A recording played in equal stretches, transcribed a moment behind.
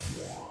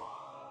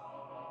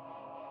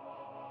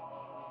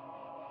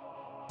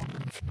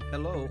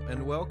Hello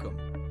and welcome.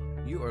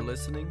 You are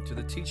listening to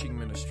the teaching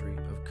ministry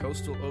of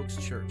Coastal Oaks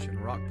Church in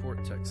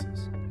Rockport,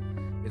 Texas.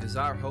 It is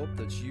our hope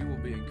that you will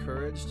be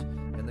encouraged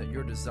and that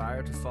your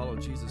desire to follow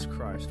Jesus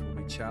Christ will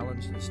be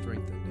challenged and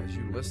strengthened as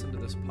you listen to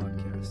this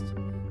podcast.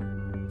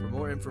 For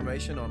more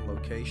information on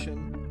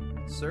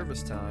location,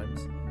 service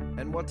times,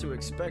 and what to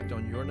expect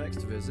on your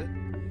next visit,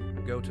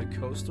 go to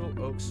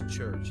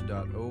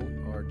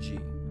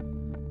coastaloakschurch.org.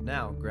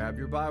 Now grab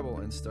your Bible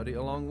and study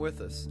along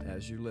with us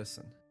as you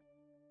listen.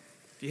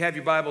 If you have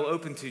your Bible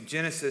open to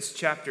Genesis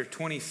chapter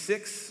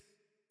 26,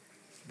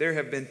 there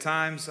have been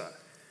times,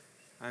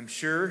 I'm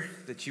sure,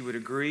 that you would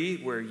agree,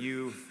 where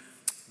you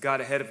got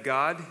ahead of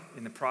God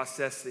in the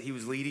process that He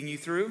was leading you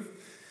through,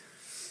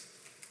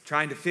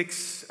 trying to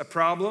fix a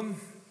problem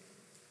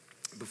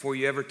before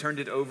you ever turned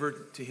it over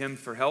to Him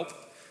for help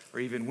or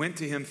even went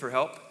to Him for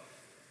help.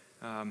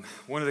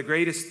 One of the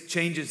greatest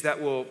changes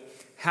that will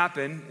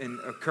happen and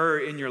occur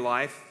in your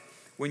life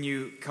when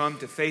you come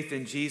to faith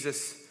in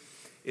Jesus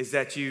is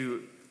that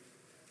you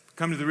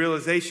come to the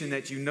realization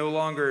that you no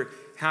longer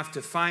have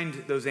to find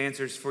those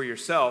answers for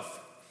yourself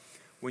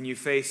when you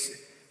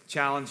face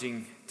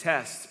challenging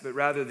tests, but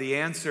rather the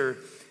answer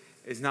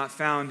is not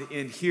found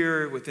in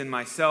here within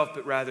myself,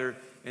 but rather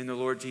in the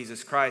Lord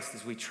Jesus Christ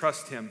as we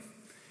trust Him.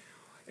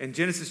 In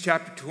Genesis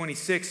chapter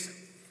 26,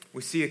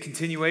 we see a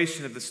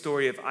continuation of the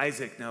story of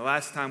Isaac. Now,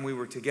 last time we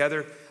were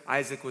together,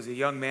 Isaac was a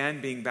young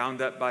man being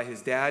bound up by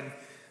his dad,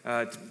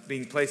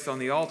 being placed on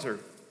the altar.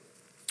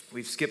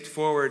 We've skipped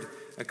forward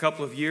a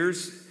couple of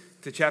years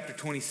to chapter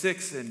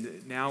 26,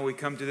 and now we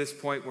come to this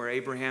point where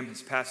Abraham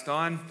has passed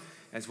on,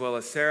 as well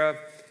as Sarah,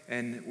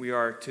 and we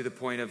are to the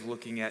point of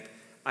looking at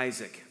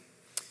Isaac.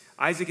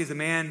 Isaac is a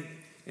man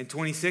in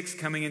 26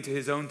 coming into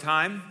his own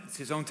time. It's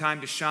his own time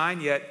to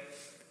shine, yet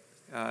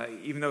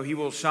even though he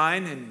will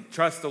shine and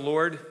trust the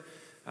Lord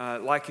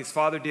like his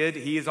father did,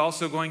 he is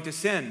also going to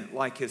sin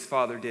like his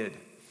father did.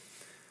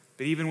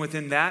 But even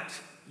within that,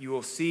 you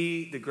will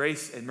see the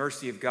grace and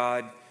mercy of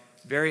God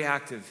very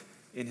active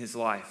in his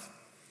life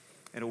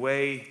in a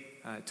way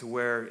to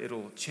where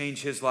it'll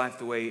change his life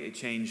the way it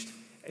changed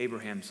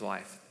Abraham's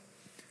life.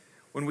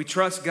 When we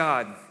trust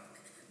God,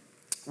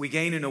 we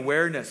gain an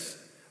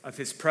awareness of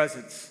His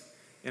presence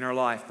in our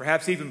life.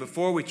 Perhaps even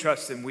before we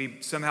trust Him,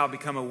 we somehow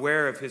become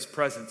aware of His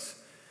presence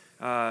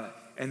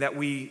and that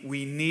we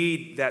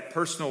need that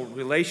personal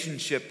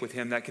relationship with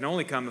Him that can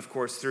only come, of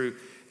course, through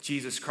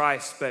Jesus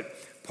Christ. But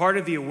part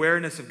of the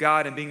awareness of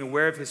God and being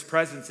aware of His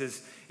presence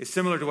is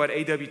similar to what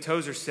A.W.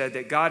 Tozer said,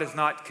 that God is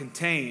not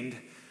contained,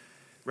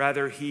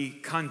 rather He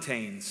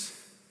contains.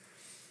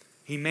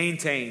 He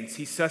maintains,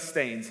 He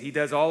sustains, He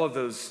does all of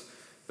those,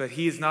 but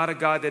He is not a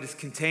God that is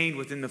contained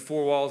within the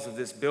four walls of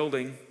this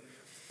building,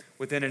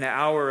 within an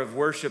hour of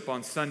worship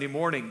on Sunday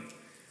morning.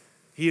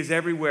 He is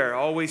everywhere,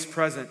 always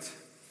present,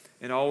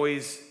 and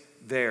always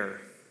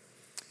there.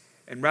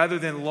 And rather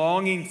than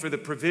longing for the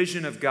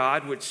provision of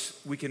God, which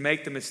we can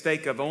make the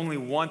mistake of only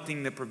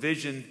wanting the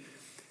provision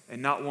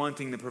and not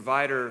wanting the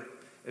provider,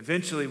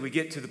 eventually we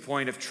get to the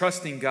point of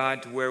trusting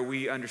God to where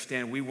we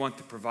understand we want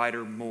the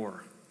provider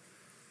more.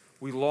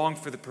 We long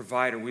for the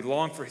provider. We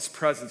long for His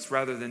presence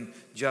rather than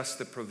just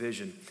the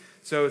provision.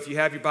 So if you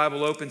have your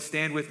Bible open,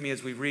 stand with me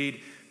as we read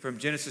from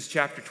Genesis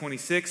chapter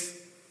 26.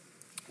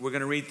 We're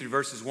going to read through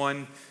verses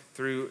 1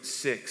 through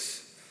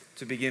 6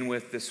 to begin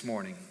with this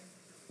morning.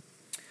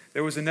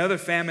 There was another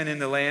famine in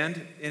the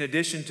land, in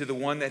addition to the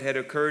one that had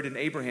occurred in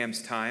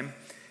Abraham's time,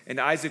 and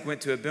Isaac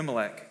went to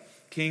Abimelech,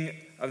 king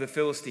of the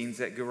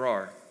Philistines at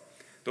Gerar.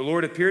 The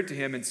Lord appeared to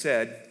him and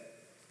said,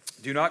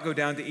 "Do not go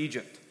down to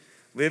Egypt.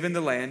 Live in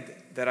the land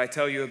that I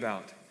tell you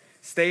about.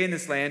 Stay in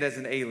this land as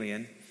an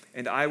alien,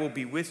 and I will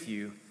be with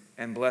you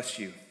and bless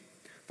you.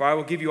 For I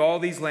will give you all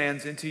these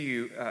lands to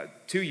you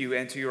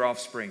and to your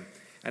offspring,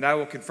 and I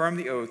will confirm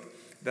the oath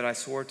that I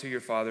swore to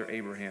your father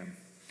Abraham.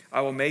 I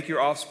will make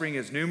your offspring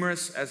as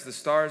numerous as the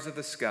stars of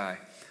the sky.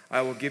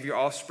 I will give your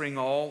offspring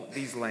all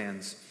these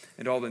lands,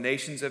 and all the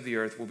nations of the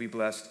earth will be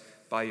blessed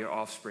by your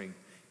offspring,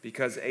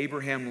 because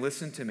Abraham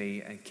listened to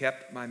me and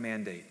kept my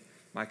mandate,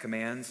 my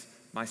commands,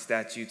 my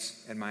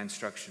statutes, and my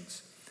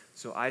instructions."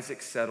 So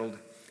Isaac settled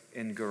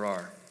in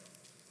Gerar.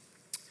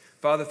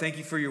 Father, thank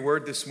you for your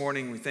word this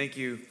morning. We thank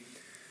you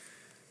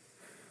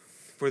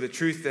for the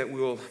truth that we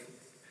will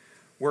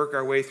work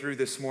our way through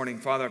this morning.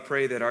 Father, I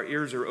pray that our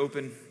ears are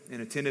open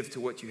and attentive to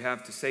what you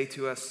have to say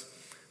to us.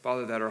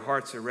 Father, that our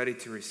hearts are ready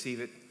to receive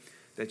it,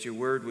 that your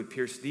word would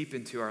pierce deep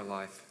into our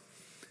life.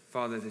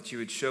 Father, that you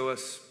would show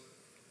us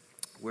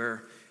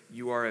where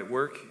you are at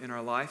work in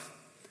our life.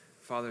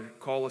 Father,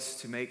 call us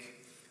to make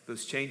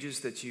those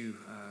changes that you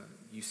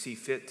see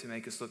fit to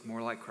make us look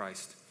more like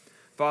Christ.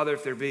 Father,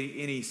 if there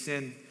be any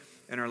sin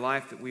in our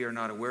life that we are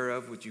not aware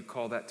of, would you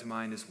call that to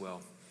mind as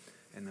well?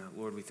 And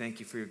Lord, we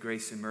thank you for your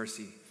grace and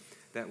mercy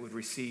that would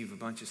receive a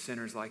bunch of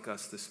sinners like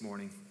us this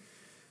morning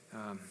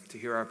to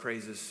hear our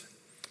praises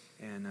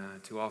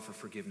and to offer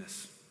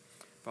forgiveness.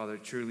 Father,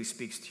 it truly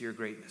speaks to your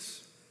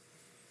greatness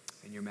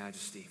and your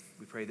majesty.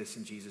 We pray this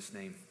in Jesus'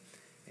 name.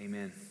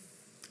 Amen.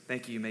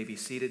 Thank you. You may be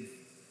seated.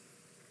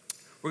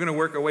 We're going to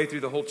work our way through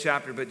the whole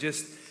chapter, but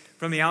just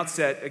from the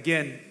outset,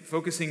 again,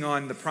 focusing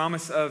on the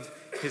promise of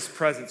his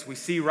presence. We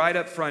see right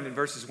up front in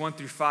verses 1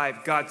 through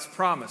 5, God's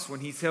promise when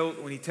he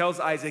tells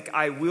Isaac,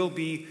 I will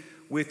be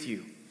with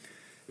you.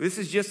 This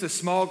is just a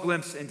small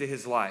glimpse into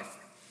his life.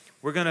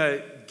 We're going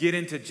to get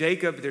into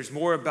Jacob. There's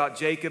more about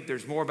Jacob.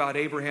 There's more about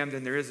Abraham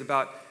than there is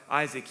about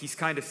Isaac. He's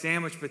kind of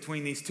sandwiched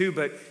between these two,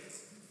 but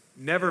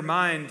never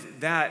mind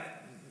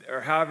that,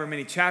 or however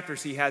many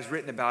chapters he has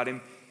written about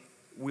him.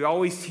 We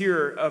always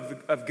hear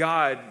of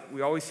God.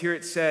 We always hear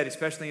it said,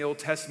 especially in the Old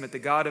Testament, the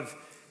God of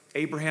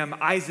Abraham,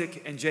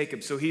 Isaac, and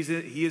Jacob. So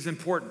he is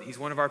important. He's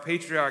one of our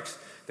patriarchs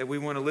that we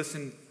want to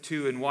listen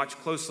to and watch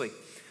closely.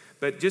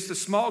 But just a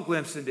small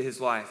glimpse into his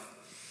life.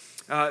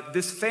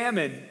 This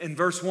famine in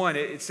verse 1,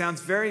 it sounds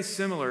very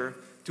similar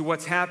to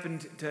what's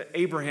happened to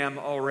Abraham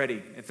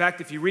already. In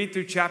fact, if you read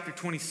through chapter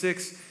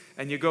 26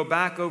 and you go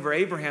back over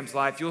Abraham's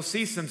life, you'll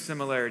see some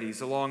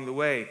similarities along the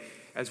way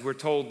as we're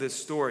told this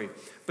story.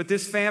 But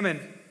this famine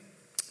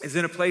is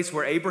in a place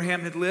where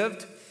Abraham had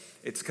lived.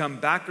 It's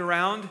come back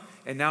around,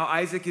 and now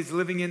Isaac is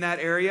living in that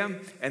area,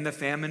 and the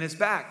famine is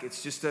back.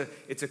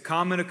 It's a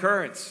common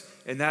occurrence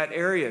in that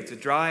area. It's a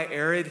dry,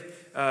 arid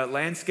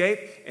landscape,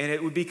 and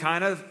it would be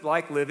kind of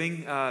like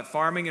living,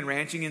 farming and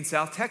ranching in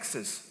South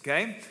Texas,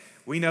 okay?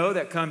 We know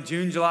that come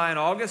June, July, and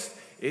August,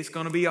 it's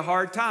going to be a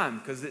hard time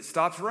because it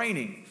stops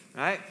raining,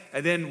 right?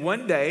 And then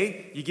one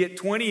day, you get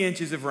 20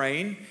 inches of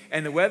rain,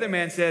 and the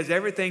weatherman says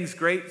everything's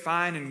great,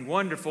 fine, and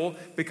wonderful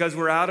because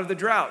we're out of the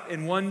drought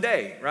in one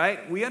day,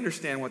 right? We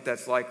understand what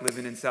that's like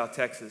living in South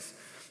Texas.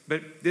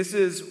 But this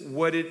is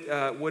what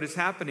is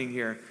happening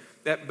here.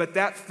 But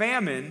that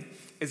famine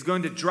is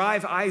going to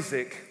drive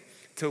Isaac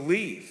to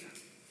leave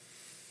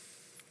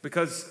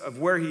because of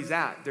where he's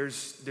at.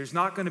 There's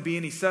not going to be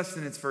any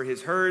sustenance for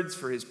his herds,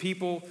 for his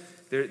people.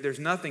 There's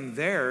nothing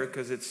there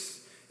because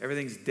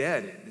everything's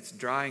dead. It's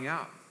drying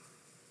out.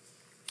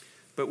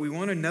 But we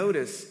want to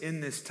notice in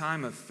this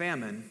time of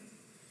famine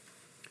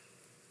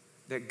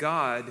that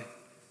God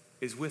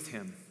is with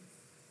him.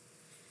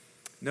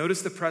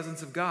 Notice the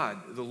presence of God.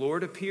 The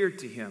Lord appeared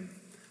to him.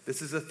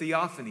 This is a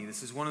theophany.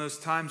 This is one of those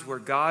times where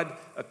God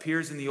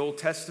appears in the Old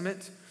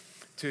Testament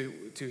to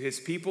his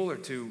people or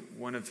to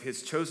one of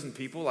his chosen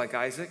people like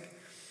Isaac.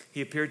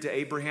 He appeared to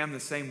Abraham the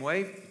same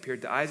way. He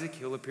appeared to Isaac.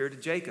 He'll appear to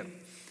Jacob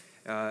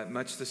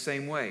much the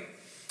same way.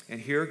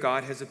 And here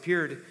God has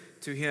appeared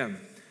to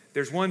him.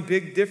 There's one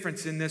big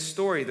difference in this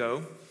story,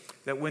 though,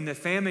 that when the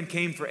famine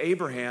came for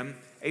Abraham,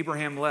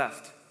 Abraham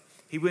left.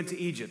 He went to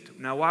Egypt.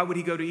 Now, why would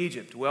he go to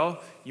Egypt?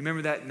 Well, you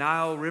remember that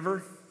Nile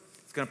River?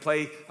 It's going to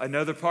play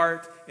another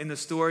part in the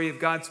story of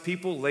God's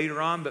people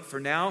later on. But for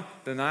now,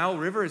 the Nile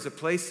River is a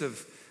place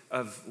of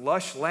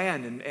lush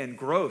land and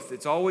growth.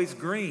 It's always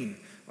green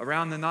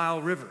around the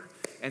Nile River.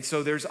 And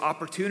so there's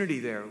opportunity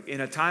there. In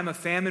a time of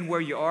famine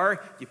where you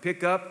are, you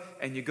pick up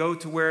and you go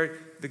to where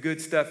the good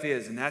stuff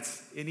is. And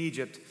that's in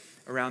Egypt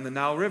around the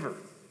Nile River.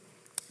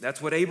 That's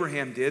what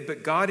Abraham did.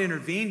 But God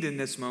intervened in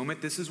this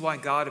moment. This is why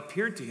God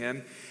appeared to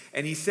him.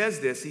 And he says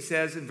this. He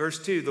says in verse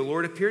 2, the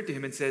Lord appeared to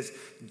him and says,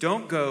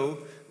 don't go,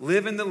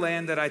 live in the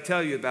land that I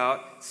tell you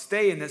about.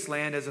 Stay in this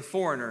land as a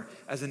foreigner,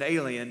 as an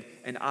alien,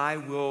 and I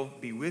will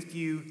be with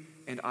you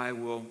and I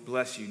will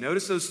bless you.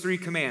 Notice those three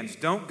commands.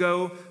 Don't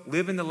go,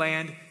 live in the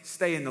land,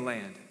 stay in the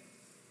land.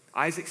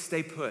 Isaac,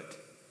 stay put.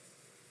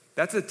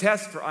 That's a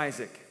test for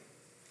Isaac.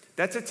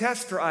 That's a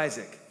test for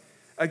Isaac.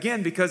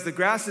 Again, because the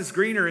grass is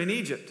greener in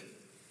Egypt.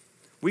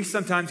 We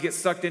sometimes get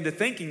sucked into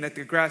thinking that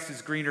the grass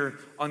is greener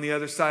on the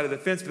other side of the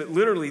fence, but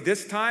literally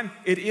this time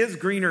it is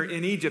greener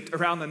in Egypt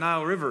around the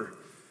Nile River.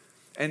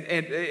 And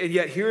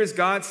yet here is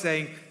God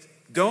saying,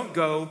 don't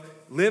go,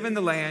 live in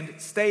the land,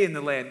 stay in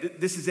the land.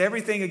 This is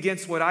everything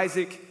against what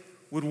Isaac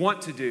would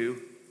want to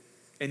do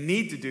and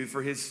need to do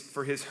for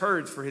his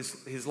herds, for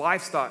his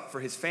livestock, for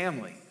his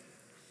family.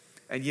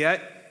 And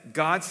yet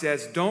God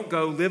says, don't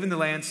go, live in the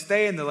land,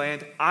 stay in the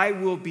land. I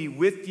will be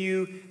with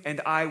you and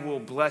I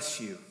will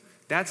bless you.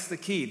 That's the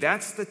key.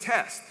 That's the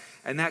test.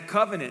 And that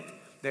covenant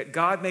that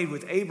God made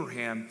with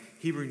Abraham,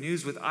 he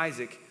renews with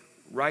Isaac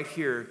right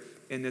here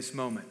in this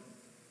moment.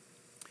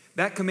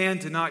 That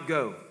command to not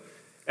go,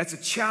 that's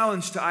a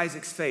challenge to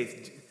Isaac's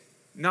faith.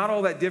 Not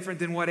all that different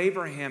than what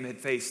Abraham had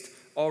faced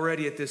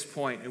already at this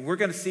point. And we're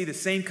going to see the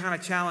same kind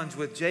of challenge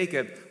with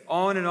Jacob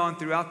on and on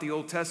throughout the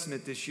Old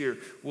Testament this year.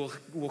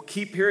 We'll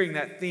keep hearing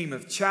that theme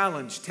of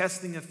challenge,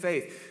 testing of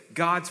faith.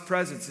 God's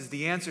presence is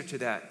the answer to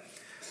that.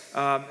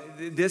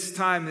 This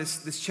time,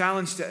 this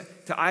challenge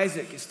to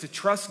Isaac is to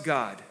trust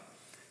God.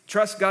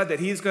 Trust God that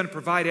he is going to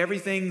provide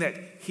everything that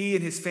he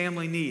and his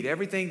family need,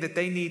 everything that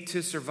they need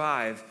to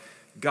survive.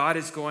 God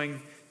is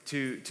going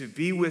to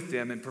be with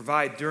them and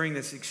provide during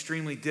this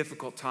extremely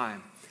difficult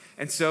time.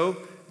 And so,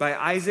 by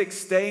Isaac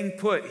staying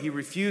put, he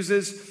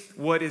refuses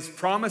what is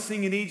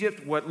promising in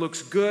Egypt, what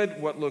looks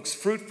good, what looks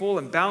fruitful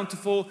and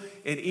bountiful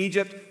in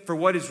Egypt, for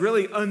what is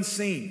really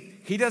unseen.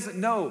 He doesn't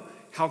know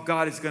how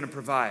God is going to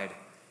provide.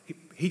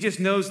 He just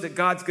knows that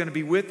God's going to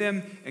be with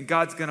him and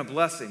God's going to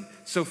bless him.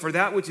 So for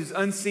that which is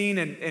unseen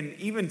and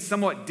even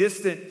somewhat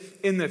distant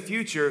in the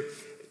future,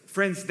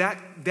 Friends,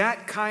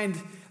 that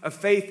kind of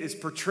faith is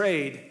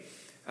portrayed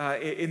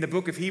in the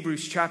book of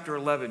Hebrews chapter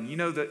 11. You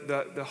know,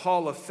 the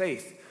hall of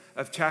faith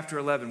of chapter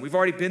 11. We've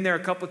already been there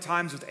a couple of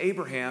times with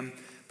Abraham,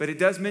 but it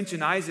does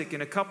mention Isaac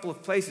in a couple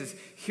of places.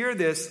 Hear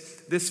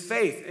this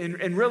faith.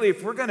 And really,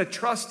 if we're going to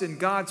trust in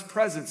God's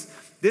presence,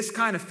 this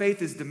kind of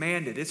faith is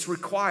demanded. It's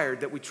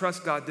required that we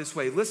trust God this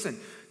way. Listen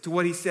to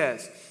what he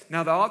says.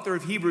 Now, the author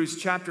of Hebrews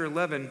chapter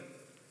 11,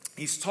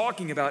 he's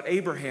talking about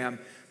Abraham,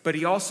 but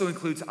he also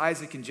includes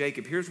Isaac and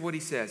Jacob. Here's what he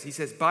says. He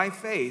says, by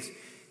faith,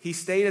 he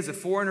stayed as a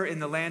foreigner in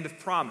the land of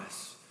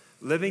promise,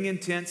 living in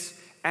tents,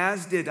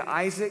 as did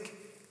Isaac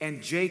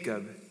and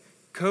Jacob,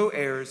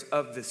 co-heirs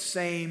of the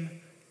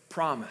same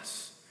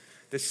promise.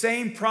 The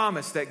same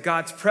promise that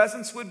God's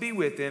presence would be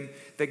with him,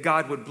 that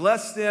God would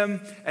bless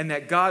them, and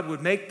that God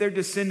would make their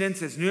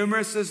descendants as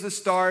numerous as the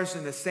stars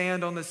and the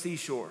sand on the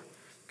seashore.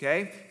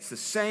 Okay? It's the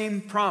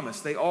same promise.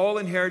 They all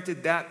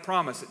inherited that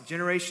promise,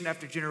 generation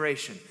after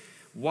generation.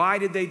 Why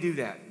did they do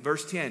that?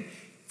 Verse 10,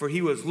 for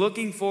he was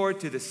looking forward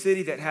to the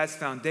city that has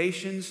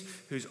foundations,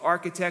 whose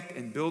architect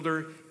and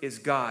builder is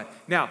God.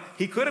 Now,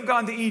 he could have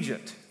gone to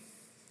Egypt,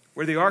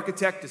 where the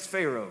architect is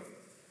Pharaoh,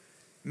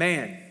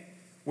 man,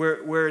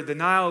 where the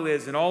Nile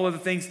is and all of the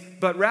things.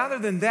 But rather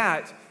than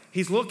that,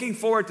 he's looking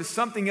forward to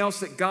something else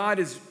that God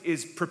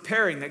is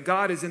preparing, that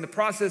God is in the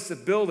process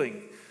of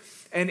building.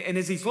 And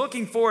as he's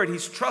looking forward,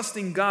 he's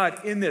trusting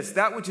God in this,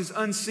 that which is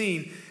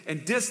unseen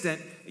and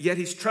distant, yet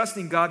he's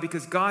trusting God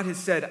because God has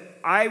said,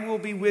 I will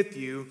be with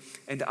you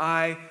and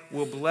I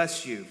will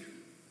bless you.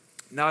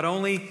 Not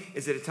only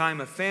is it a time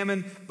of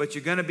famine, but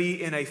you're going to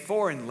be in a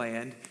foreign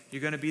land.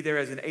 You're going to be there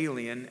as an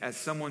alien, as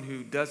someone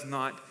who does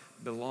not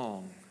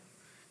belong.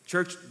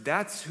 Church,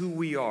 that's who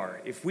we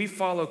are. If we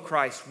follow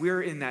Christ,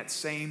 we're in that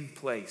same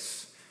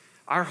place.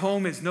 Our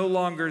home is no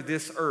longer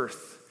this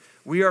earth.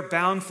 We are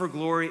bound for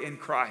glory in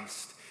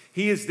Christ.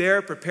 He is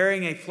there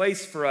preparing a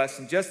place for us.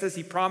 And just as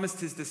he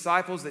promised his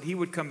disciples that he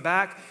would come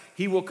back,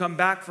 he will come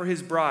back for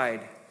his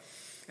bride.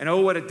 And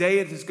oh, what a day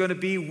it is going to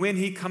be when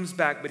he comes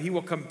back. But he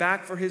will come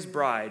back for his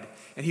bride.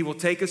 And he will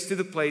take us to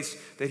the place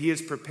that he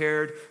has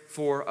prepared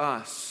for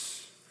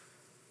us.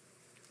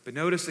 But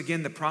notice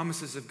again the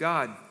promises of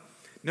God.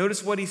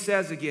 Notice what he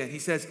says again. He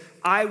says,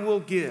 I will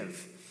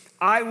give.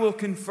 I will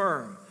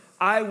confirm.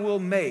 I will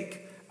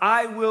make.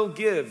 I will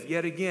give.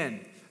 Yet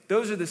again.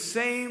 Those are the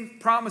same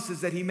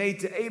promises that he made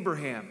to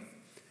Abraham.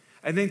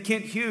 And then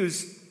Kent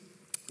Hughes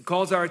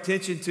calls our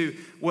attention to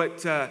what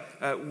the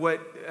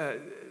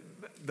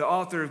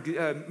author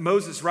of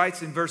Moses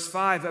writes in verse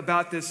 5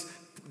 about this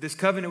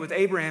covenant with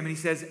Abraham. And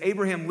he says,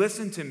 Abraham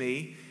listened to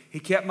me. He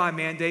kept my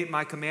mandate,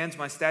 my commands,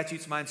 my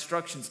statutes, my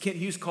instructions. Kent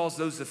Hughes calls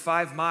those the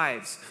 5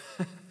 mi's.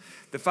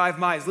 The 5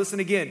 mi's. Listen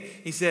again.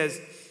 He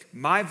says,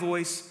 my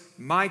voice,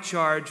 my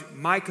charge,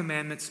 my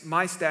commandments,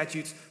 my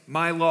statutes,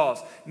 my laws.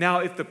 Now,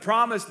 if the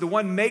promise, the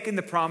one making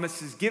the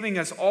promise is giving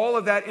us all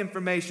of that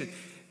information,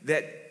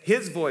 that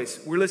his voice,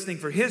 we're listening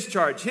for his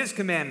charge, his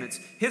commandments,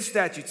 his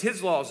statutes,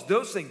 his laws,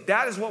 those things,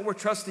 that is what we're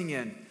trusting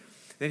in.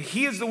 Then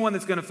he is the one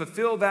that's going to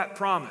fulfill that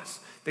promise.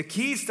 The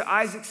keys to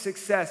Isaac's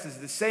success is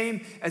the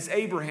same as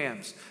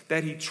Abraham's,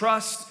 that he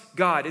trusts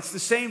God. It's the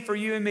same for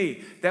you and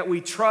me, that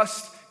we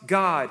trust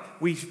God.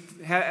 We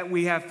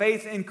have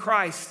faith in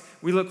Christ.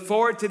 We look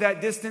forward to that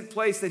distant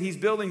place that he's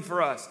building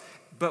for us.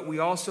 But we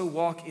also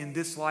walk in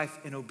this life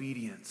in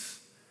obedience.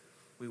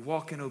 We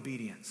walk in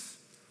obedience.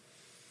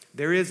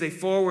 There is a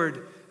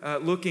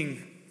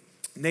forward-looking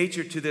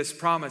nature to this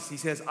promise. He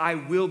says, I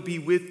will be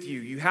with you.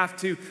 You have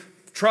to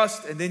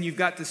trust, and then you've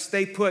got to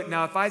stay put.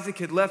 Now, if Isaac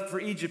had left for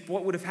Egypt,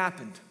 what would have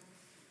happened?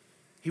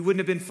 He wouldn't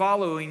have been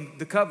following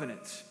the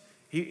covenants.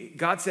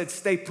 God said,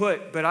 stay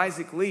put, but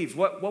Isaac leaves.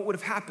 What would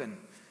have happened?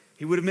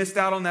 He would have missed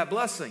out on that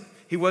blessing.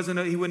 He wouldn't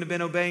have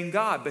been obeying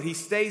God, but he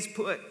stays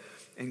put.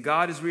 And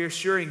God is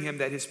reassuring him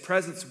that his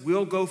presence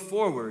will go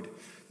forward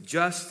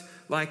just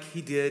like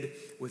he did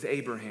with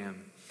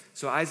Abraham.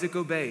 So Isaac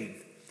obeyed.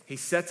 He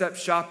sets up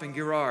shop in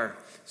Gerar.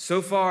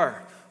 So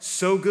far,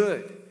 so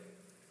good.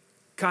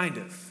 Kind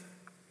of.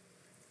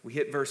 We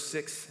hit verse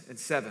 6 and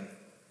 7.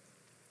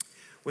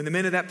 When the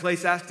men of that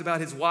place asked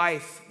about his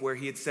wife, where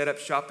he had set up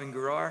shop in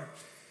Gerar,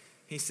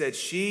 he said,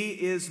 she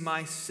is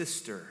my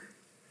sister.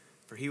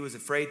 For he was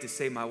afraid to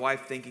say my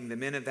wife, thinking the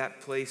men of that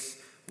place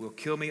will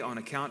kill me on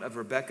account of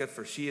Rebekah,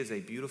 for she is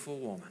a beautiful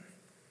woman.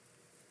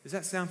 Does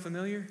that sound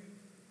familiar?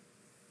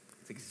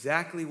 It's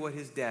exactly what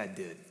his dad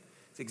did.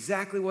 It's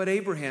exactly what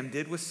Abraham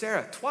did with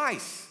Sarah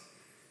twice.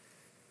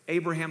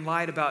 Abraham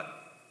lied about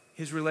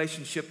his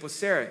relationship with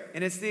Sarah,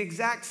 and it's the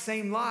exact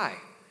same lie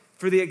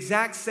for the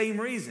exact same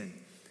reason.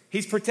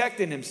 He's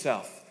protecting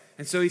himself,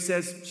 and so he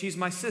says, she's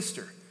my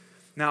sister.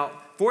 Now,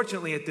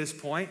 fortunately at this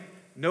point,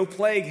 no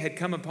plague had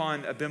come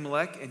upon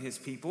Abimelech and his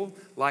people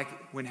like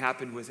when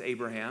happened with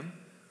Abraham.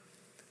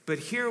 But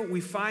here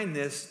we find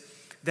this,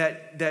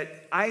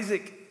 that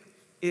Isaac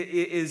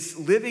is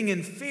living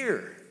in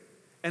fear.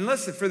 And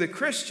listen, for the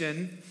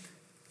Christian,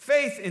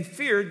 faith and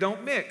fear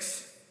don't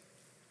mix.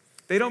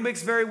 They don't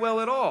mix very well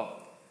at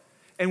all.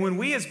 And when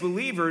we as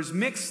believers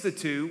mix the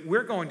two,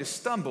 we're going to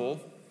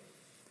stumble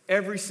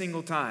every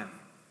single time.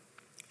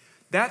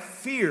 That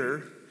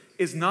fear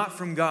is not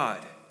from God.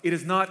 It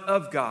is not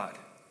of God.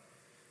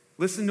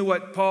 Listen to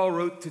what Paul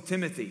wrote to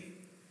Timothy.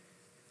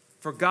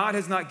 For God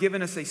has not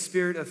given us a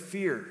spirit of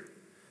fear,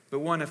 but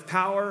one of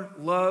power,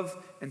 love,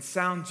 and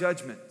sound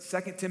judgment.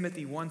 2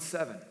 Timothy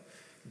 1:7.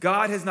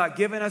 God has not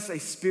given us a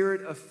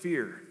spirit of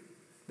fear.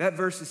 That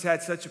verse has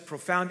had such a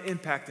profound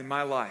impact in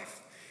my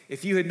life.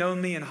 If you had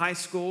known me in high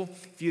school,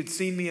 if you had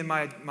seen me in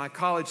my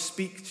college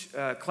speech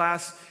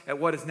class at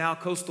what is now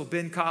Coastal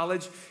Bend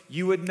College,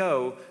 you would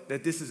know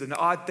that this is an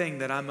odd thing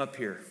that I'm up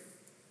here.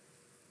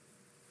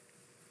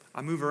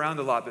 I move around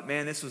a lot, but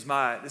man, this was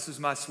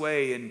my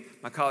sway in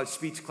my college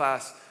speech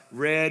class.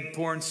 Red,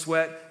 pouring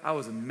sweat. I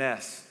was a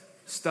mess.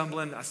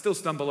 Stumbling. I still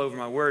stumble over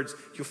my words.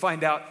 You'll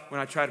find out when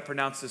I try to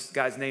pronounce this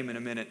guy's name in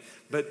a minute.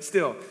 But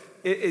still,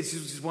 it's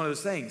just one of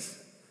those things.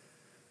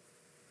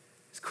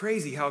 It's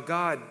crazy how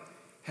God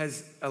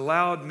has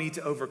allowed me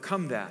to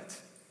overcome that.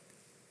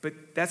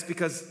 But that's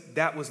because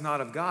that was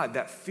not of God.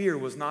 That fear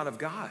was not of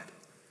God.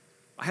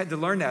 I had to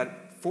learn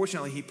that.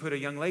 Fortunately, He put a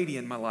young lady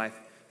in my life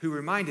who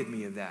reminded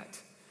me of that.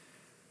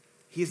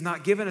 He has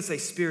not given us a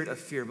spirit of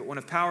fear, but one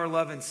of power,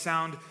 love, and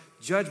sound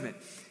judgment.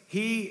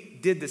 He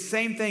did the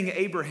same thing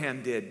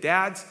Abraham did.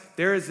 Dads,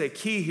 there is a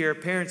key here.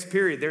 Parents,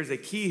 period. There's a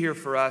key here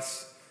for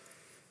us.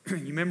 You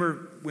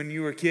remember when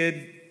you were a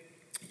kid,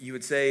 you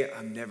would say,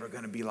 I'm never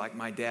going to be like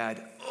my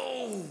dad.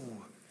 Oh,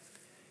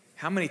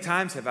 how many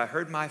times have I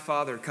heard my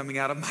father coming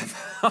out of my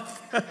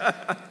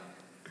mouth?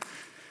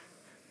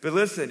 But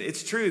listen,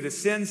 it's true. The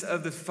sins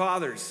of the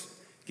fathers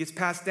gets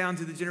passed down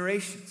to the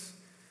generations.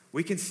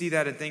 We can see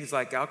that in things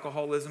like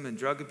alcoholism and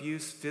drug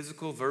abuse,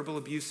 physical, verbal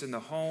abuse in the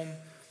home,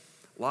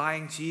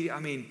 lying, cheating. I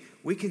mean,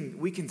 we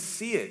can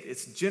see it.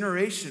 It's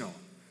generational.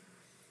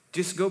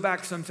 Just go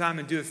back sometime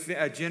and do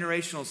a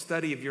generational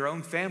study of your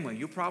own family.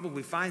 You'll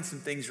probably find some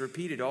things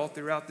repeated all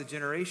throughout the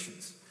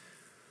generations.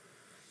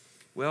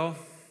 Well,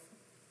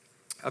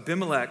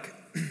 Abimelech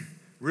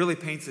really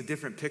paints a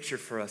different picture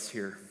for us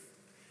here.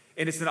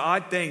 And it's an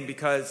odd thing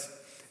because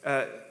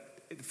the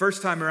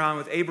first time around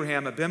with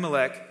Abraham,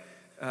 Abimelech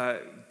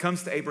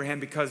comes to Abraham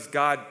because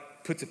God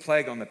puts a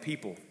plague on the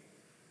people.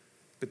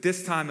 But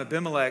this time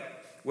Abimelech,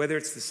 whether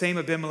it's the same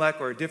Abimelech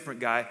or a different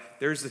guy,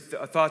 there's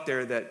a thought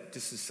there that,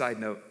 just a side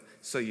note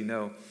so you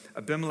know,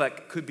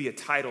 Abimelech could be a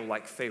title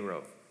like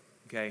Pharaoh,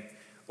 okay?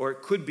 Or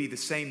it could be the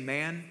same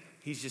man.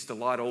 He's just a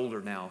lot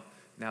older now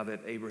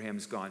that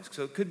Abraham's gone.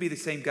 So it could be the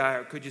same guy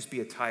or it could just be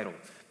a title.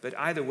 But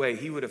either way,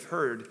 he would have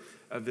heard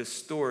of this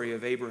story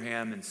of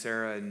Abraham and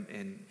Sarah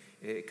and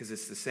because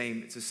it's the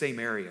same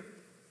area.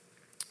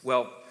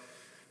 Well,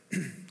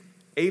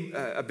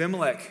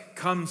 Abimelech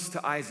comes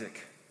to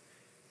Isaac,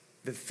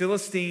 the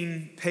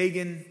Philistine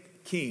pagan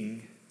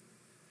king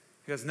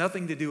who has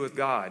nothing to do with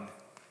God,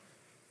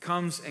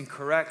 comes and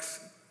corrects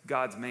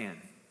God's man,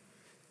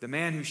 the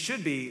man who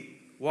should be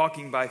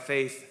walking by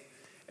faith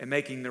and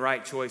making the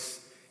right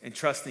choice and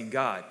trusting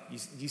God.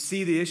 You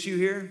see the issue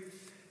here?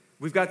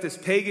 We've got this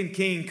pagan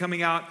king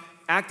coming out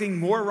acting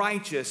more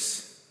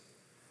righteous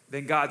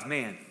than God's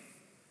man.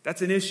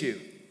 That's an issue,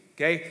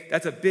 okay?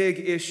 That's a big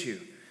issue.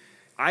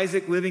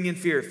 Isaac living in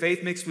fear.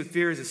 Faith mixed with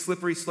fear is a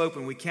slippery slope,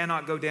 and we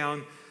cannot go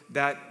down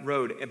that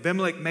road.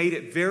 Abimelech made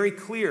it very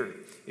clear.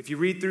 If you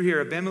read through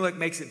here, Abimelech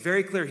makes it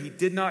very clear he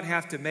did not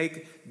have to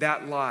make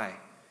that lie.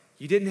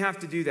 You didn't have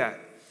to do that.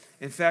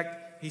 In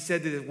fact, he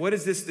said to them, what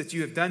is this that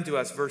you have done to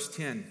us? Verse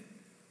 10.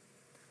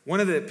 One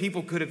of the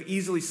people could have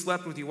easily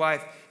slept with your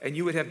wife, and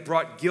you would have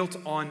brought guilt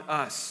on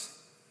us.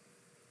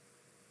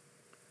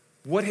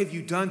 What have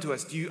you done to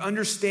us? Do you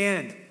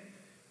understand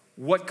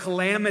what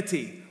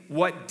calamity,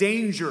 what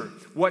danger,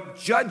 what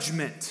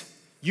judgment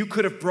you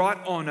could have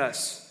brought on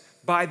us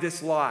by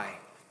this lie?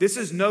 This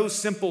is no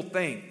simple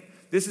thing.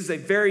 This is a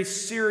very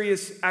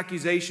serious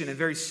accusation, a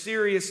very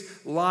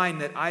serious line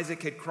that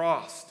Isaac had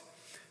crossed.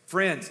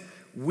 Friends,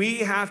 we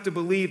have to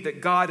believe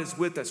that God is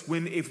with us.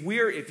 If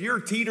you're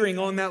teetering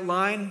on that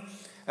line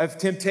of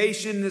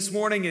temptation this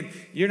morning and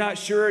you're not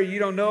sure, you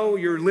don't know,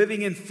 you're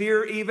living in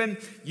fear even,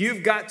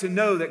 you've got to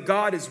know that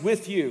God is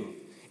with you.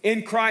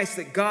 In Christ,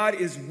 that God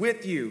is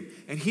with you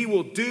and He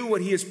will do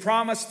what He has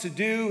promised to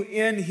do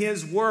in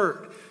His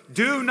word.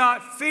 Do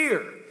not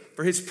fear,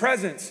 for His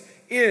presence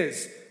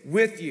is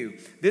with you.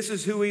 This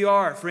is who we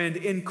are, friend,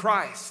 in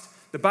Christ.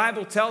 The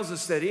Bible tells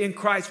us that in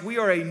Christ we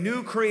are a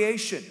new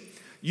creation.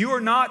 You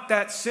are not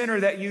that sinner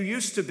that you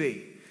used to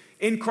be.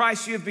 In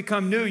Christ you have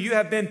become new. You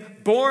have been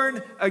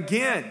born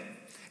again.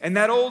 And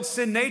that old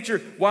sin nature,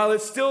 while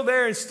it's still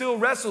there and still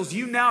wrestles,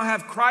 you now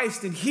have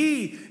Christ and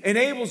He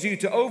enables you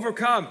to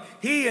overcome.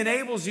 He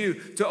enables you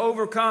to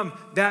overcome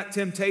that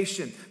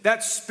temptation.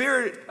 That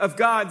Spirit of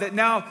God that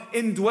now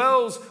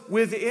indwells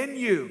within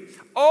you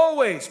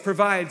always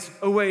provides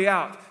a way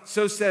out.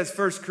 So says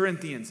 1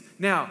 Corinthians.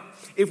 Now,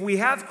 if we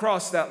have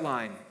crossed that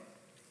line,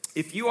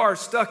 if you are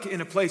stuck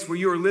in a place where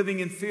you are living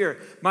in fear,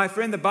 my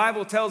friend, the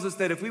Bible tells us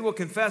that if we will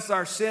confess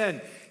our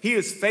sin, He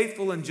is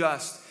faithful and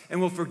just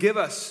and will forgive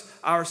us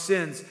our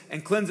sins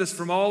and cleanse us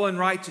from all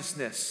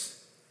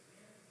unrighteousness.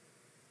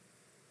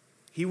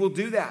 He will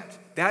do that.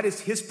 That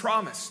is his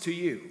promise to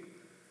you.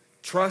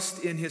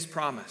 Trust in his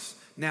promise.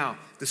 Now,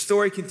 the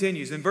story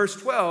continues. In verse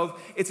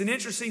 12, it's an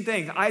interesting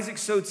thing. Isaac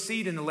sowed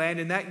seed in the land,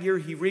 and that year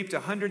he reaped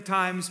 100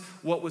 times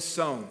what was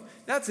sown.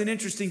 That's an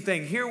interesting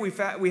thing. Here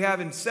we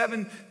have in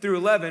 7 through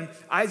 11,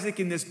 Isaac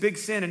in this big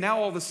sin, and now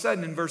all of a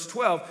sudden in verse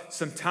 12,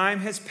 some time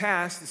has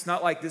passed. It's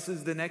not like this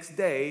is the next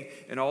day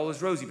and all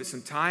is rosy, but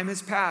some time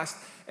has passed,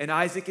 and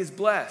Isaac is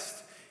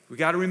blessed. We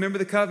got to remember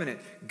the covenant.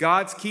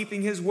 God's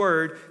keeping his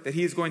word that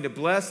he is going to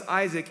bless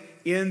Isaac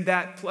in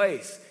that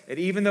place. And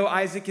even though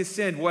Isaac has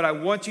sinned, what I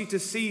want you to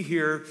see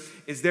here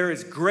is there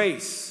is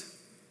grace.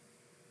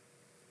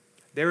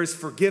 There is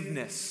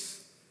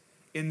forgiveness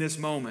in this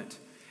moment.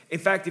 In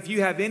fact, if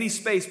you have any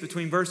space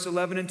between verse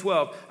 11 and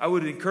 12, I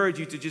would encourage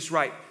you to just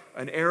write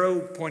an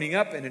arrow pointing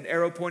up and an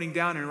arrow pointing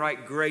down and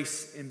write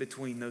grace in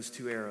between those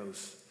two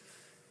arrows.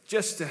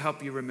 Just to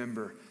help you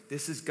remember,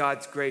 this is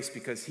God's grace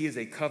because he is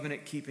a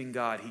covenant-keeping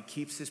God. He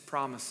keeps his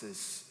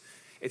promises.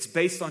 It's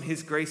based on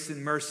his grace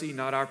and mercy,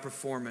 not our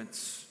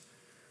performance.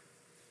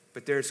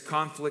 But there's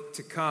conflict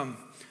to come.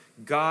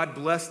 God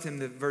blessed him,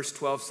 verse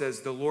 12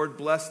 says. The Lord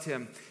blessed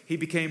him. He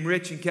became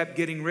rich and kept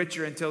getting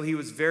richer until he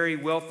was very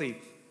wealthy.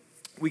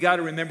 We got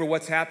to remember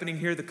what's happening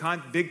here.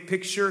 The big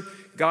picture,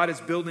 God is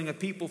building a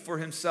people for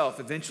himself.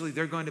 Eventually,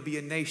 they're going to be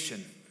a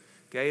nation.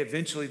 Okay,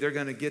 eventually they're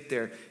going to get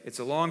there. It's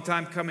a long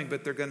time coming,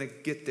 but they're going to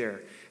get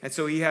there. And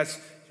so he has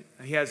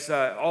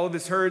all of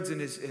his herds and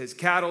his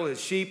cattle,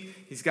 his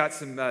sheep. He's got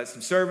some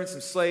servants,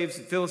 some slaves.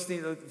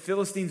 The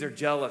Philistines are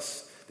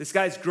jealous. This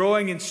guy's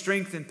growing in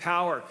strength and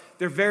power.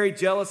 They're very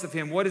jealous of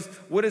him. Who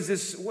is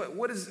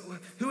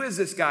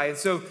this guy? And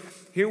so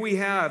here we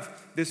have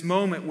this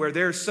moment where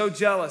they're so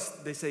jealous,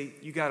 they say,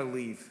 you got to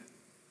leave.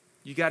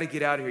 You got to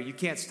get out of here. You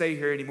can't stay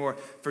here anymore,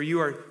 for you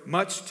are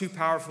much too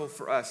powerful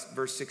for us.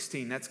 Verse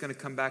 16, that's going to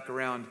come back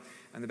around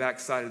on the back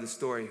side of the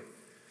story.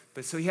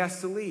 But so he has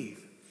to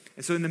leave.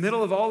 And so in the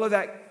middle of all of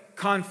that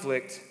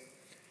conflict,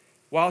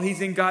 while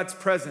he's in God's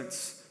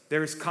presence,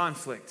 there is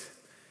conflict.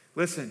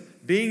 Listen,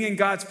 being in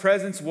God's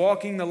presence,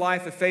 walking the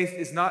life of faith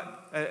is not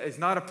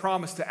a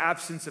promise to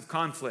absence of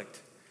conflict.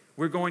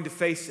 We're going to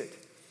face it.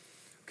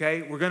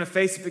 Okay? We're going to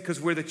face it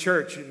because we're the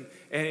church. And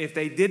if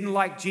they didn't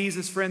like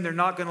Jesus, friend, they're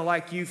not going to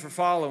like you for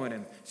following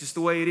him. It's just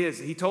the way it is.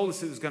 He told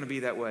us it was going to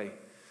be that way.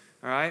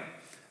 All right?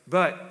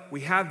 But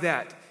we have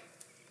that.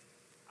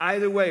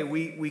 Either way,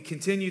 we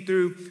continue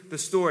through the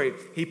story.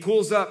 He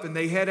pulls up and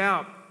they head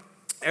out.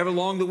 Ever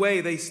along the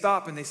way, they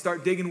stop and they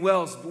start digging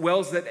wells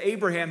that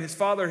Abraham, his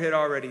father, had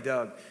already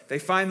dug. They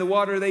find the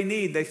water they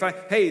need. They find,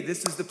 hey,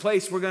 this is the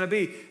place we're going to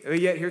be.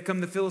 Yet here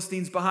come the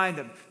Philistines behind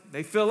them.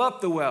 They fill up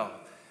the well.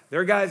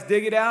 Their guys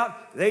dig it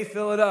out. They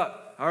fill it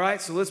up. All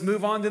right, so let's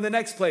move on to the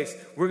next place.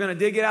 We're going to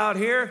dig it out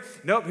here.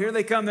 Nope, here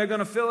they come. They're going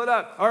to fill it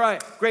up. All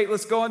right, great.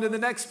 Let's go on to the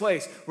next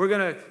place. We're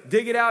going to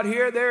dig it out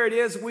here. There it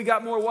is. We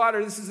got more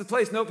water. This is the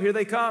place. Nope, here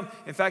they come.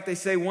 In fact, they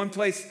say one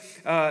place,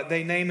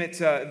 they name it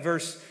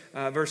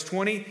verse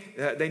 20.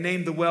 They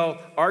name the well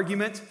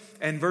Argument.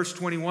 And verse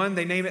 21,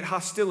 they name it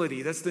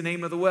Hostility. That's the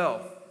name of the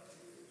well.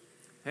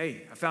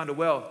 Hey, I found a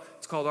well.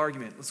 It's called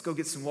Argument. Let's go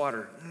get some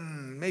water.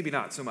 Maybe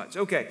not so much.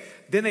 Okay.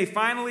 Then they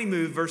finally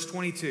move, verse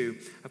 22,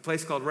 a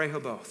place called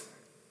Rehoboth.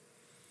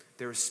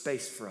 There is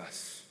space for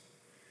us.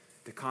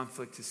 The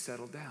conflict has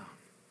settled down.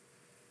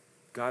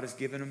 God has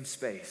given them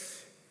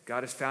space.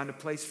 God has found a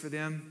place for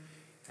them,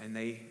 and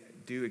they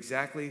do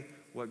exactly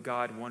what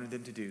God wanted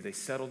them to do. They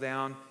settle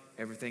down.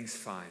 Everything's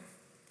fine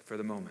for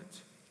the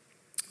moment.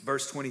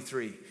 Verse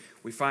 23,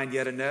 we find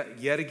yet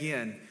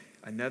again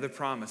another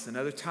promise,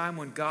 another time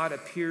when God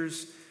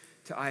appears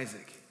to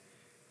Isaac.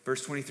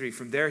 Verse 23,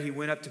 from there he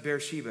went up to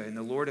Beersheba, and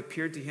the Lord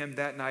appeared to him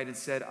that night and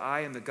said,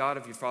 I am the God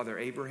of your father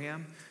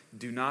Abraham.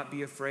 Do not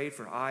be afraid,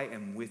 for I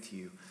am with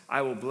you.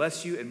 I will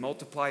bless you and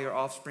multiply your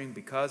offspring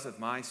because of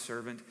my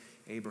servant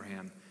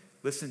Abraham.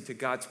 Listen to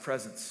God's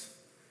presence.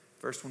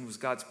 First one was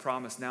God's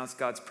promise. Now it's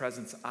God's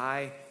presence.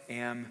 I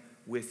am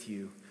with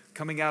you.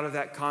 Coming out of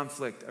that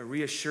conflict, a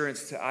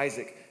reassurance to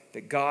Isaac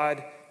that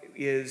God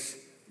is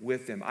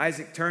with them.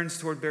 Isaac turns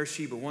toward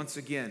Beersheba once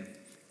again.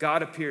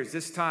 God appears,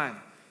 this time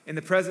in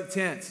the present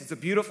tense. It's a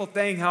beautiful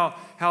thing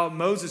how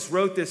Moses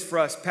wrote this for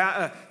us,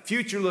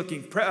 future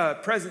looking,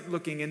 present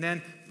looking, and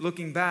then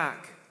looking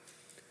back.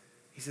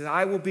 He says,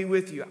 I will be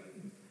with you.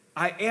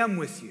 I am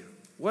with you.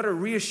 What a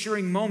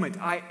reassuring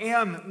moment. I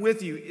am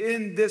with you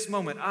in this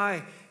moment.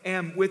 I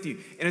am with you.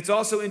 And it's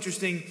also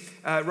interesting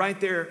right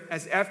there,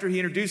 as after he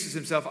introduces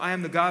himself, I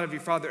am the God of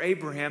your father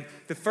Abraham,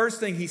 the first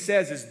thing he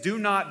says is, do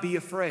not be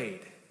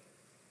afraid.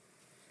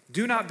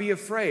 Do not be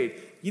afraid.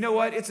 You know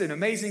what? It's an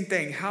amazing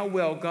thing how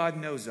well God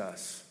knows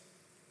us.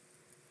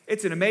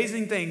 It's an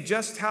amazing thing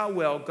just how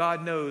well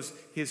God knows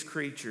his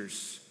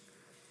creatures.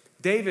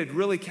 David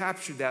really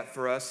captured that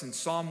for us in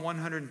Psalm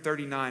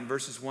 139,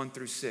 verses 1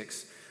 through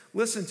 6.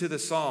 Listen to the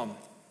psalm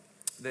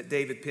that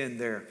David penned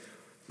there.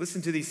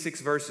 Listen to these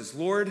 6 verses.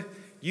 Lord,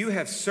 you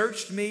have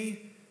searched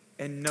me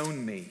and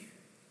known me.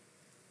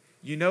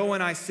 You know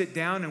when I sit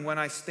down and when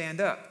I stand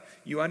up.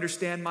 You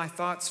understand my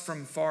thoughts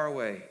from far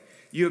away.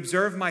 You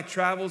observe my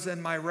travels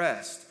and my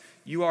rest.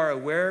 You are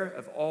aware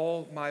of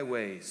all my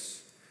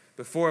ways.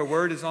 Before a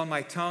word is on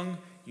my tongue,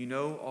 you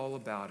know all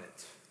about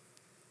it.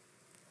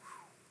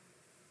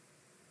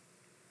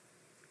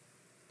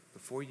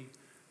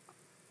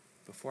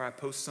 Before I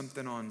post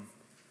something on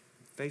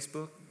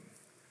Facebook,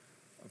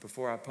 or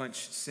before I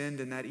punch send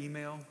in that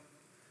email,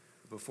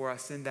 before I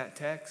send that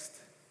text,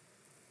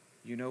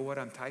 you know what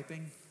I'm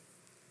typing?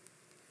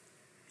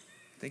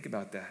 Think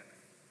about that.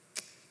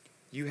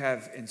 You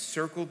have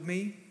encircled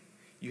me.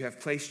 You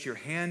have placed your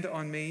hand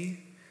on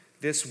me.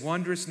 This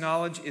wondrous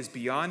knowledge is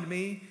beyond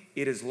me.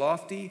 It is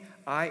lofty.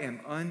 I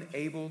am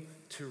unable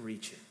to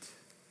reach it.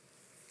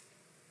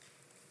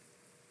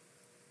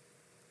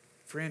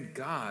 Friend,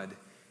 God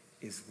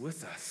is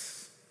with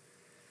us.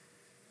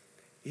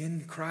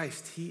 In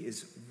Christ, He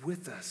is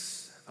with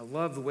us. I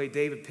love the way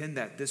David penned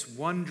that. This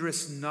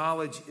wondrous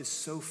knowledge is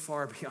so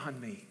far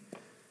beyond me.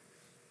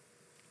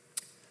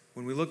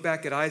 When we look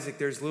back at Isaac,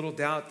 there's little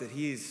doubt that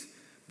he's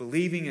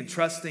believing and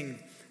trusting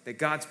that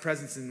God's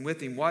presence is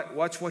with him.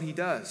 Watch what he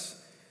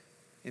does.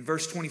 In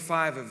verse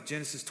 25 of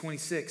Genesis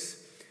 26,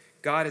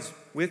 God is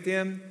with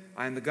him.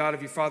 I am the God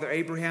of your father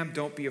Abraham.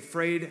 Don't be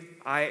afraid.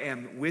 I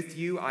am with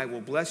you. I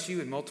will bless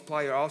you and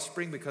multiply your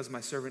offspring because of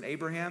my servant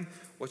Abraham.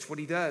 Watch what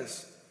he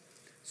does.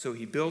 So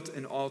he built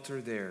an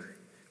altar there,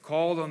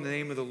 called on the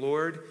name of the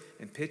Lord,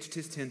 and pitched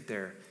his tent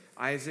there.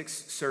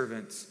 Isaac's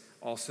servants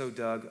also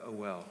dug a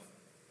well.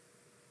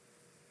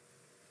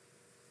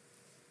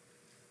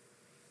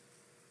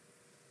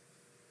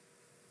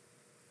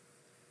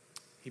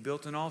 He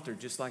built an altar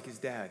just like his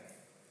dad.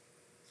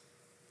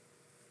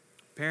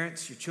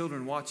 Parents, your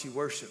children watch you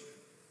worship.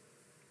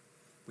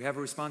 We have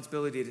a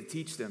responsibility to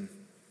teach them.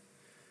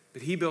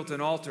 But he built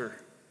an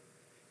altar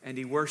and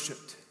he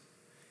worshiped.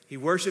 He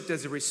worshiped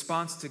as a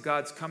response to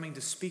God's coming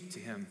to speak to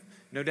him.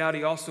 No doubt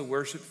he also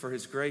worshiped for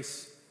his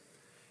grace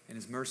and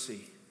his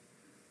mercy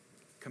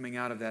coming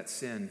out of that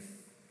sin.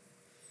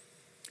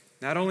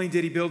 Not only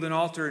did he build an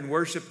altar and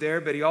worship there,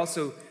 but he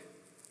also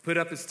put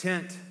up his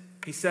tent.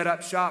 He set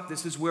up shop.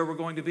 This is where we're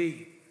going to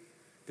be.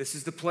 This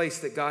is the place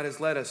that God has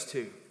led us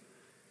to.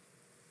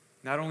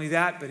 Not only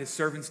that, but his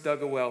servants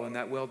dug a well, and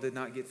that well did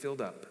not get filled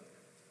up.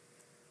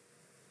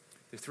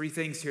 There are three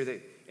things here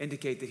that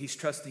indicate that he's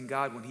trusting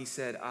God when he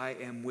said, I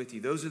am with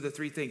you. Those are the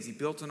three things. He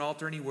built an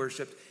altar and he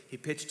worshiped. He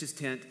pitched his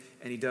tent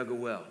and he dug a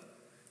well.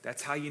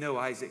 That's how you know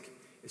Isaac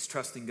is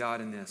trusting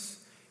God in this.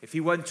 If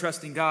he wasn't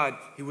trusting God,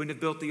 he wouldn't have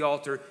built the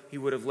altar. He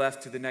would have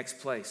left to the next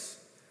place.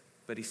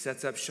 But he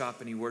sets up shop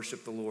and he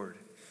worshiped the Lord.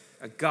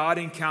 A God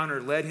encounter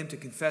led him to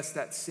confess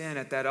that sin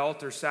at that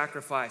altar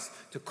sacrifice,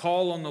 to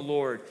call on the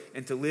Lord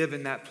and to live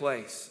in that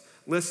place.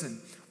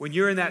 Listen, when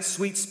you're in that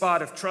sweet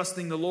spot of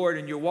trusting the Lord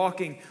and you're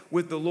walking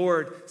with the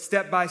Lord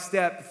step by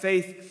step,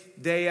 faith,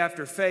 day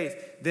after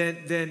faith,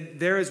 then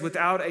there is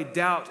without a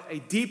doubt a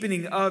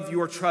deepening of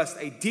your trust,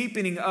 a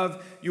deepening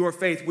of your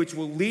faith, which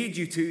will lead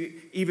you to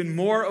even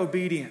more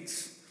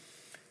obedience,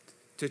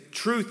 to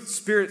truth,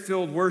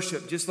 spirit-filled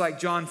worship, just like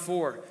John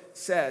 4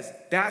 says.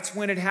 That's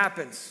when it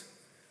happens.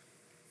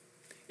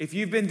 If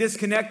you've been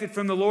disconnected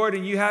from the Lord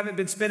and you haven't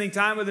been spending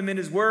time with him in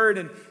his word,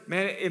 and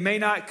man, it may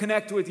not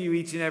connect with you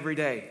each and every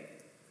day.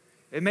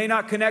 It may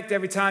not connect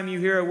every time you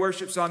hear a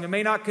worship song. It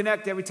may not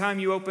connect every time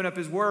you open up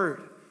his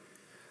word.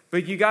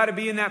 But you got to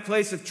be in that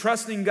place of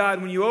trusting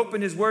God. When you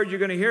open his word, you're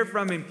going to hear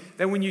from him.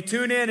 That when you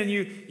tune in and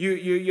you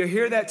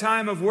hear that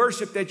time of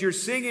worship that you're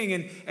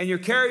singing and you're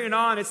carrying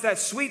on, it's that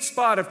sweet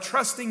spot of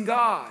trusting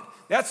God.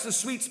 That's the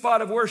sweet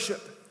spot of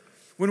worship.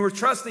 When we're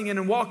trusting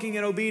and walking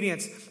in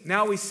obedience,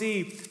 now we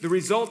see the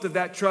result of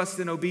that trust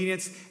and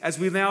obedience as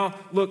we now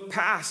look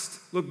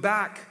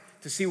back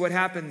to see what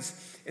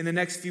happens in the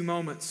next few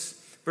moments.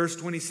 Verse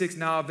 26,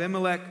 now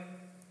Abimelech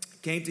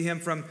came to him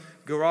from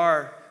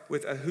Gerar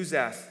with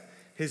Ahuzath,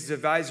 his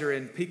advisor,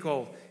 and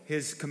Pichol,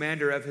 his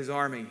commander of his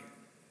army.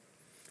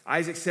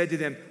 Isaac said to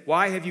them,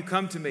 why have you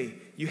come to me?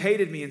 You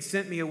hated me and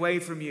sent me away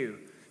from you.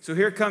 So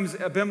here comes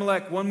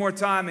Abimelech one more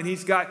time, and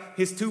he's got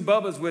his two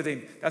Bubbas with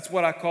him. That's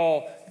what I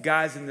call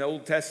guys in the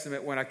Old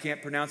Testament when I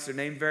can't pronounce their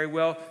name very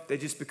well. They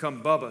just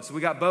become Bubba. So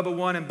we got Bubba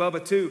 1 and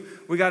Bubba 2.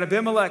 We got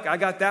Abimelech. I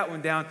got that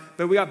one down.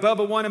 But we got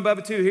Bubba 1 and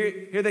Bubba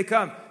 2. Here they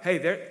come.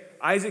 Hey,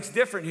 Isaac's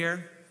different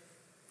here.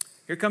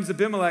 Here comes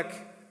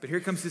Abimelech, but here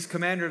comes his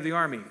commander of the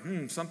army.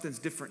 Something's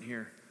different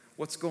here.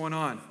 What's going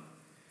on?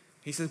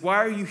 He says, why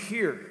are you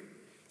here?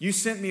 You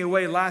sent me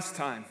away last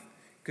time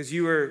because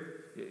you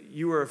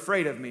were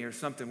afraid of me or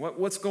something.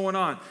 What's going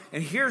on?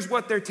 And here's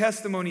what their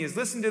testimony is.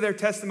 Listen to their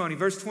testimony.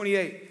 Verse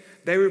 28.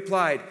 They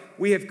replied,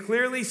 we have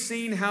clearly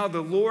seen how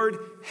the Lord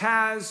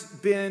has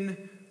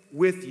been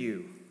with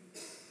you.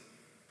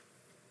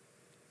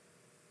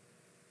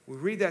 We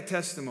read that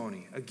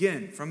testimony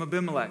again from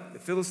Abimelech, the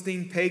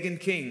Philistine pagan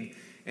king,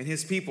 and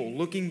his people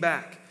looking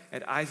back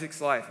at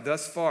Isaac's life.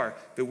 Thus far,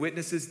 the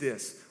witness is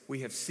this: we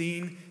have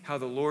seen how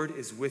the Lord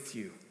is with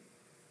you.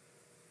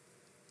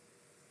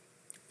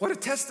 What a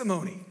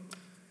testimony.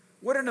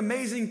 What an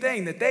amazing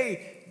thing that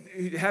they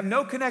have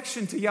no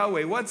connection to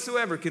Yahweh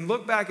whatsoever can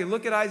look back and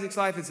look at Isaac's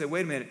life and say,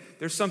 wait a minute,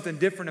 there's something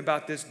different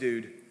about this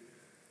dude.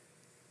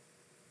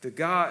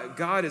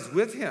 God is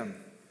with him.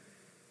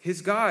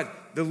 His God,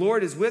 the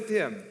Lord, is with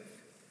him.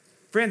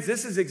 Friends,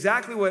 this is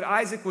exactly what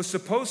Isaac was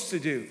supposed to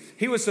do.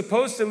 He was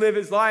supposed to live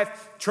his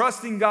life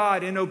trusting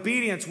God in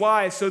obedience.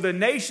 Why? So the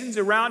nations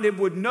around him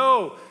would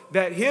know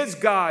that his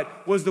God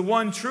was the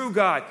one true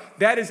God.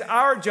 That is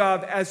our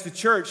job as the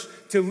church,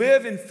 to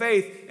live in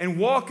faith and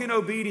walk in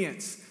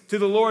obedience to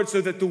the Lord,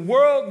 so that the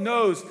world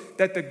knows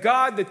that the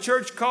God the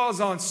church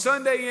calls on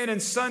Sunday in and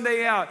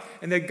Sunday out,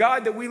 and the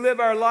God that we live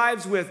our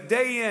lives with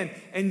day in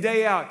and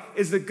day out,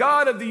 is the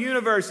God of the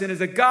universe and is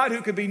a God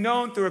who can be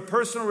known through a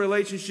personal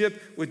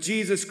relationship with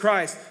Jesus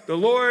Christ. The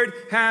Lord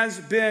has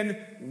been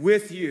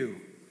with you.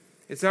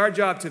 It's our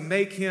job to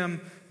make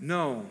him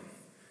known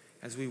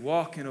as we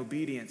walk in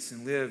obedience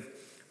and live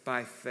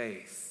by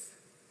faith.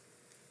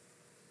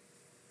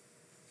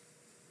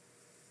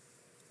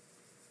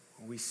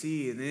 We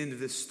see in the end of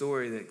this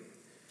story that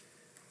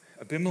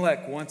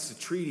Abimelech wants a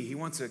treaty. He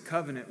wants a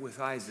covenant with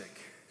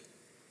Isaac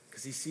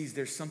because he sees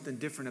there's something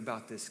different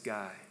about this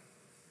guy.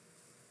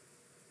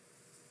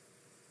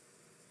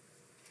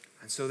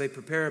 And so they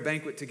prepare a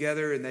banquet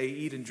together and they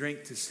eat and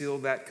drink to seal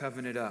that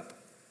covenant up.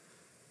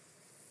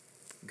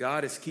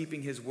 God is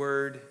keeping his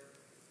word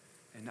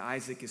and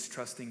Isaac is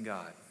trusting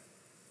God.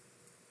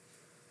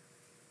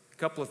 A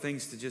couple of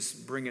things to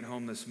just bring it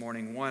home this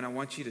morning. One, I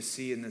want you to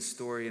see in this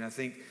story, and I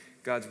think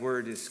God's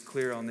word is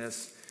clear on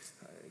this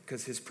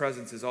because his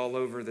presence is all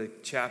over the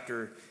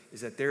chapter,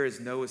 is that there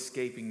is no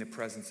escaping the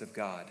presence of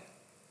God.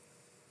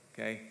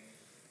 Okay?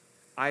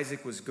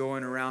 Isaac was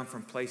going around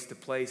from place to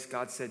place.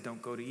 God said,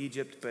 don't go to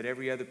Egypt, but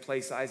every other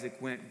place Isaac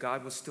went,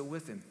 God was still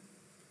with him.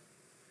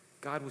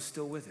 God was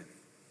still with him.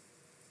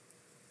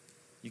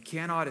 You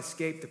cannot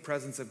escape the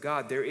presence of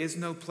God. There is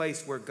no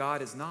place where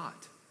God is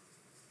not.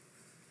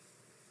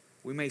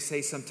 We may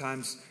say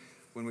sometimes,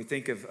 when we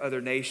think of other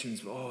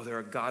nations, oh, they're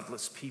a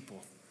godless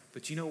people.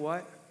 But you know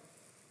what?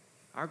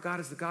 Our God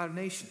is the God of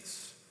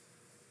nations.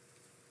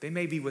 They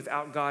may be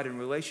without God in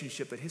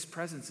relationship, but his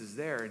presence is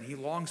there, and he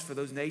longs for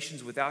those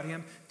nations without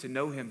him to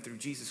know him through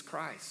Jesus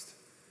Christ.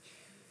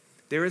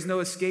 There is no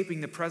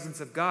escaping the presence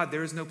of God.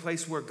 There is no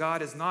place where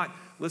God is not.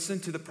 Listen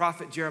to the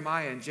prophet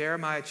Jeremiah in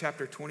Jeremiah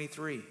chapter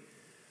 23,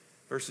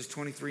 verses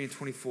 23 and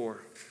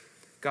 24.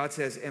 God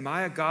says, am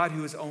I a God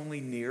who is only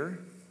near?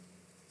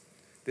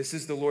 This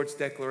is the Lord's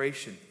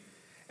declaration,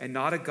 and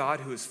not a God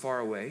who is far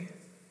away.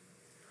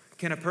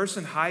 Can a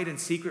person hide in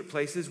secret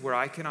places where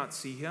I cannot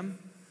see him?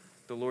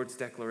 The Lord's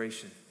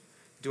declaration.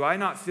 Do I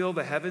not fill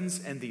the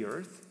heavens and the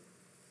earth?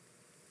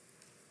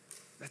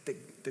 That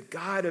the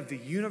God of the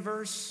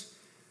universe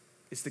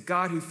is the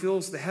God who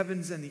fills the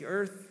heavens and the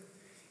earth,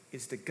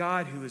 is the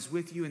God who is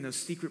with you in those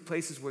secret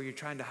places where you're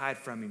trying to hide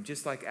from him,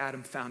 just like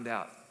Adam found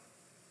out.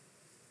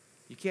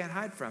 You can't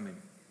hide from him.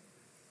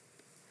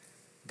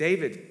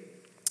 David,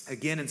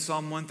 again, in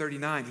Psalm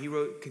 139, he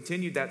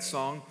continued that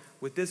song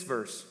with this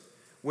verse.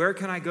 Where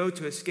can I go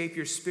to escape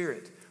your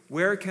spirit?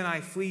 Where can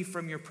I flee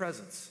from your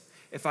presence?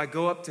 If I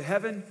go up to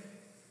heaven,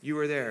 you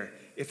are there.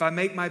 If I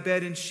make my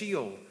bed in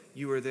Sheol,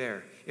 you are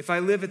there. If I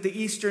live at the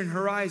eastern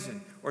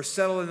horizon or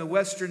settle in the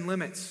western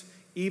limits,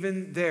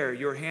 even there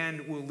your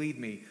hand will lead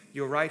me.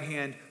 Your right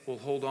hand will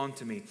hold on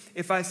to me.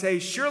 If I say,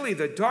 surely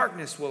the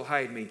darkness will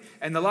hide me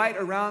and the light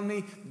around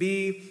me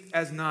be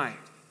as night.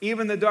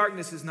 Even the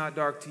darkness is not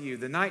dark to you.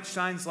 The night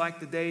shines like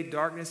the day.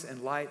 Darkness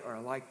and light are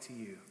alike to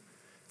you.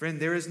 Friend,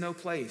 there is no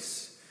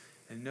place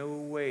and no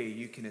way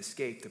you can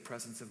escape the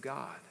presence of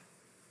God.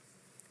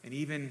 And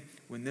even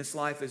when this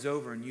life is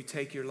over and you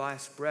take your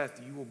last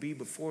breath, you will be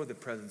before the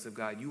presence of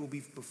God. You will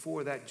be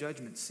before that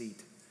judgment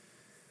seat.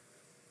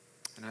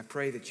 And I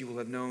pray that you will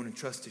have known and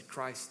trusted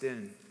Christ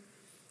then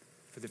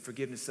for the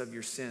forgiveness of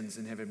your sins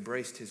and have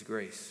embraced his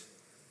grace.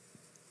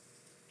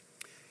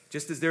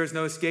 Just as there is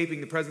no escaping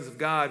the presence of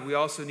God, we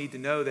also need to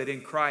know that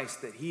in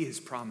Christ that he has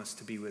promised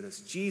to be with us.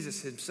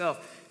 Jesus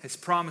himself has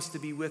promised to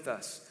be with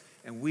us,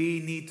 and we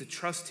need to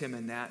trust him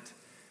in that.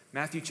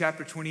 Matthew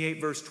chapter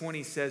 28, verse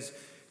 20 says,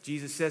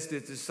 Jesus says to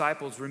his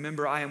disciples,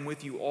 remember, I am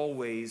with you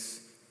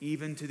always,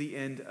 even to the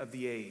end of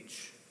the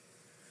age.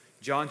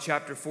 John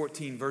chapter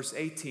 14, verse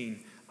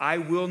 18, I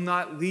will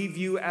not leave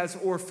you as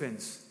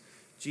orphans.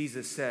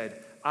 Jesus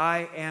said,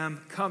 I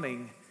am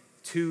coming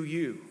to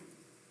you.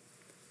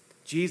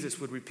 Jesus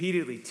would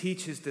repeatedly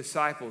teach his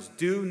disciples,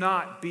 do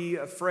not be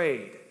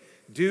afraid.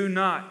 Do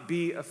not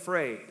be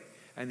afraid.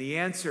 And the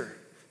answer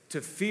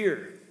to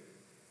fear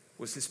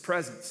was his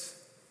presence.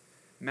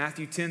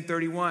 Matthew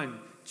 10:31,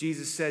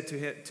 Jesus said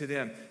to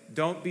them,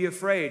 don't be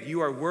afraid.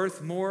 You are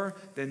worth more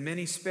than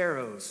many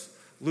sparrows.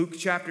 Luke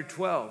chapter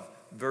 12,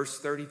 verse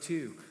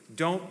 32.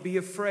 Don't be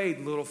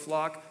afraid, little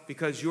flock,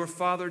 because your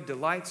Father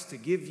delights to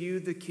give you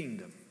the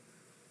kingdom.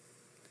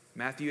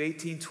 Matthew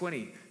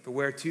 18:20, for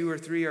where 2 or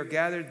 3 are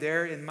gathered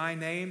there in my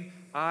name,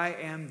 I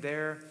am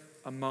there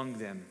among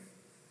them.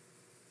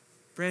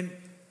 Friend,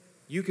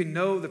 you can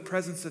know the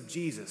presence of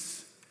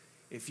Jesus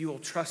if you will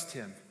trust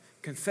him.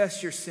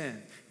 Confess your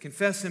sin.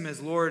 Confess him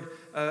as Lord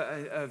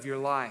of your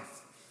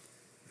life.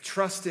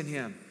 Trust in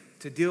him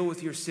to deal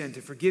with your sin,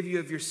 to forgive you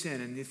of your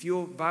sin. And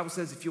the Bible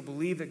says if you'll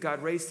believe that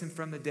God raised him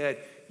from the dead,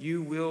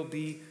 you will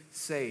be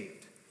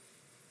saved.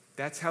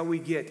 That's how we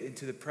get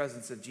into the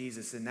presence of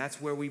Jesus, and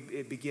that's where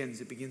it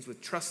begins. It begins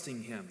with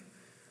trusting him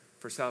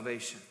for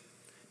salvation.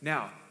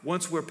 Now,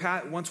 once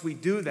we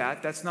do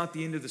that, that's not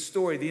the end of the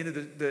story. The end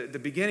of the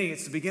beginning,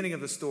 it's the beginning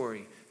of the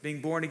story,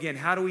 being born again.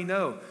 How do we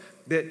know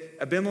that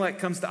Abimelech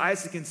comes to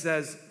Isaac and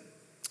says,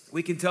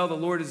 we can tell the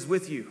Lord is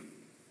with you?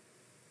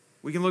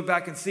 We can look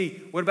back and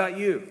see, what about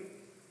you?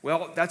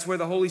 Well, that's where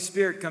the Holy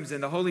Spirit comes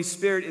in. The Holy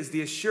Spirit is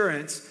the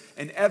assurance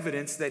and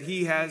evidence that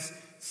he has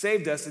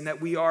saved us and that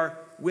we are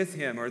with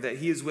him, or that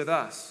he is with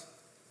us.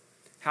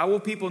 How will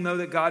people know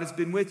that God has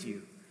been with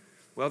you?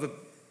 Well,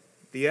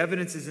 the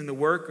evidence is in the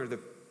work or the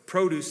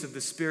produce of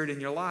the Spirit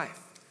in your life.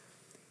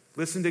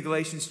 Listen to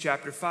Galatians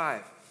chapter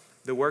 5.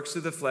 The works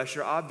of the flesh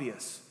are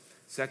obvious: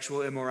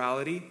 sexual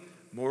immorality,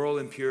 moral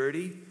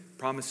impurity,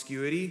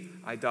 promiscuity,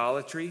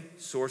 idolatry,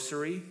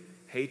 sorcery,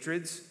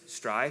 hatreds,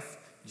 strife,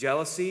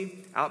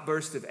 jealousy,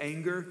 outbursts of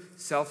anger,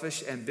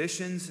 selfish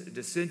ambitions,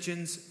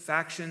 dissensions,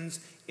 factions,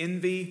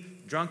 envy,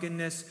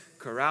 drunkenness,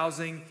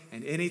 carousing,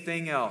 and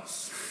anything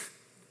else.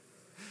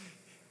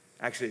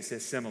 Actually, it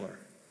says similar.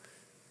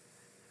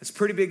 It's a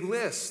pretty big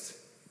list.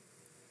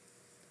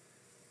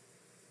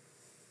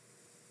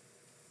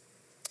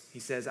 He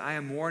says, I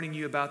am warning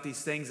you about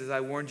these things as I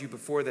warned you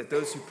before, that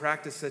those who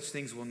practice such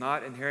things will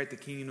not inherit the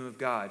kingdom of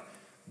God.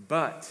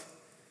 But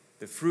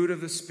the fruit of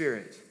the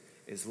Spirit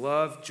is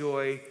love,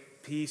 joy,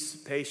 peace,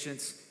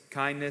 patience,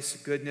 kindness,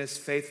 goodness,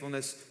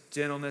 faithfulness,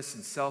 gentleness,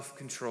 and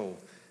self-control.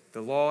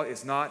 The law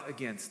is not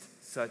against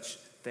such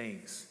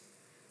things.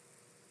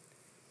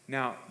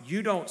 Now,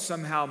 you don't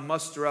somehow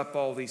muster up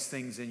all these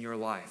things in your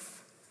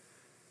life.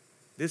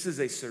 This is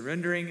a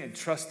surrendering and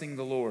trusting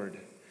the Lord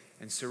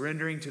and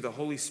surrendering to the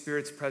Holy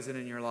Spirit's presence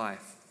in your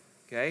life.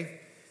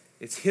 Okay?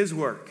 It's his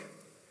work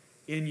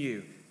in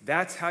you.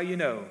 That's how you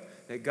know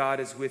that God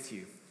is with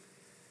you.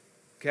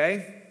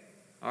 Okay?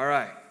 All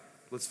right.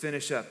 Let's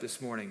finish up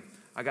this morning.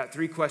 I got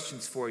 3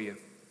 questions for you.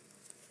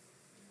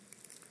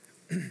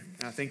 And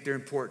I think they're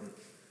important.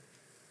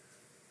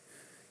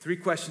 3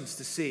 questions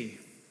to see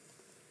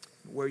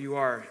where you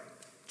are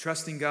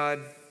trusting God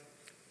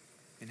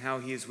and how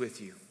he is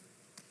with you.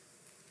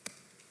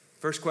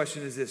 First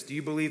question is this: do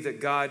you believe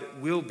that God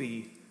will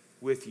be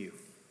with you?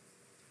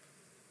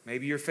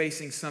 Maybe you're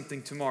facing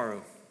something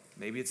tomorrow.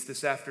 Maybe it's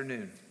this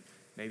afternoon.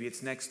 Maybe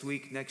it's next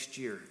week, next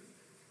year.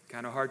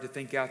 Kind of hard to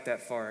think out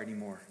that far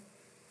anymore.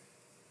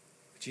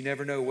 But you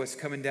never know what's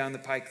coming down the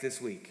pike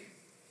this week.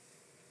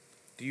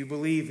 Do you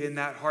believe in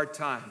that hard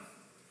time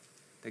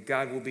that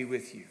God will be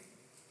with you?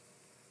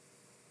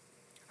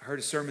 I heard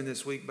a sermon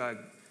this week by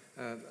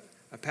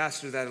a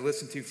pastor that I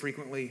listen to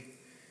frequently,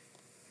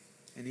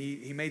 and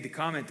he made the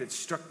comment that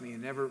struck me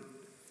and never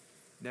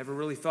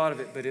really thought of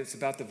it, but it's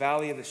about the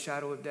valley of the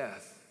shadow of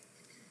death.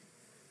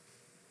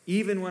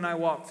 Even when I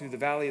walk through the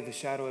valley of the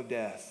shadow of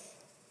death,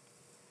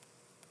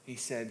 he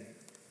said,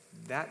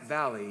 that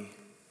valley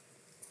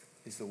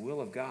is the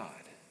will of God,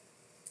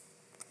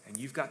 and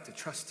you've got to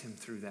trust him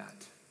through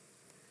that.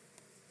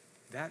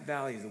 That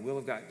valley is the will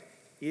of God.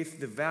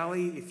 If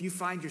you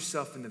find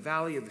yourself in the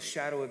valley of the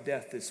shadow of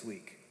death this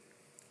week,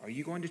 are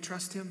you going to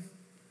trust him?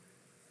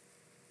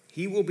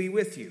 He will be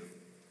with you,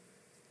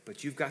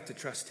 but you've got to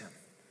trust him.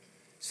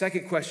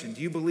 Second question,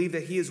 do you believe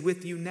that he is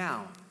with you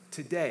now,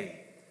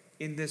 today,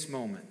 in this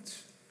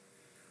moment?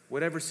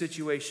 Whatever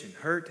situation,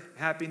 hurt,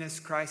 happiness,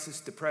 crisis,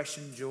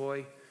 depression,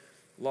 joy,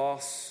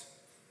 loss,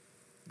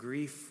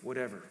 grief,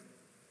 whatever.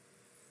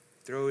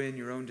 Throw in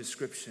your own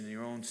description,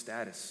 your own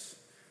status.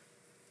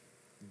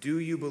 Do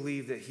you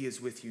believe that he is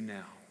with you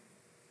now?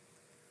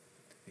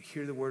 And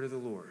hear the word of the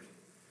Lord.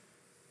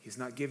 He's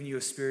not giving you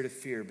a spirit of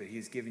fear, but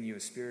he's giving you a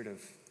spirit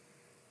of,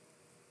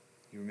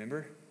 you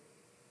remember?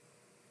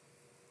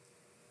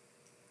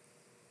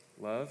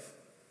 Love,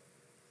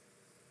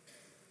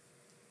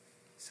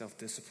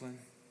 self-discipline.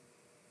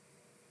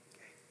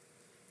 Okay.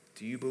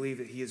 Do you believe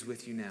that he is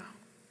with you now?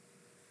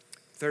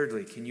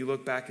 Thirdly, can you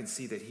look back and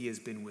see that he has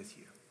been with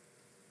you?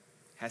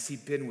 Has he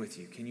been with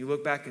you? Can you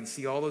look back and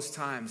see all those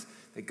times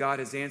that God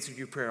has answered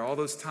your prayer, all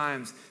those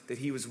times that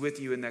he was with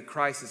you in that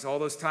crisis, all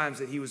those times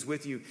that he was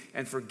with you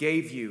and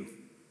forgave you?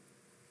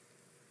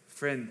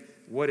 Friend,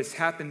 what has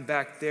happened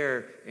back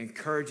there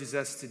encourages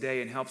us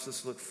today and helps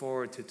us look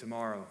forward to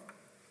tomorrow.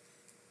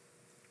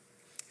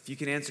 If you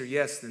can answer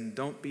yes, then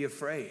don't be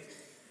afraid,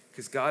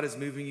 because God is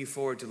moving you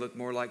forward to look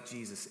more like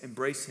Jesus.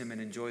 Embrace him and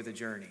enjoy the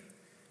journey.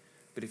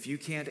 But if you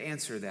can't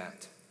answer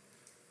that,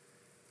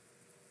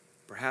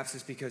 perhaps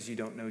it's because you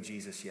don't know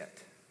Jesus yet.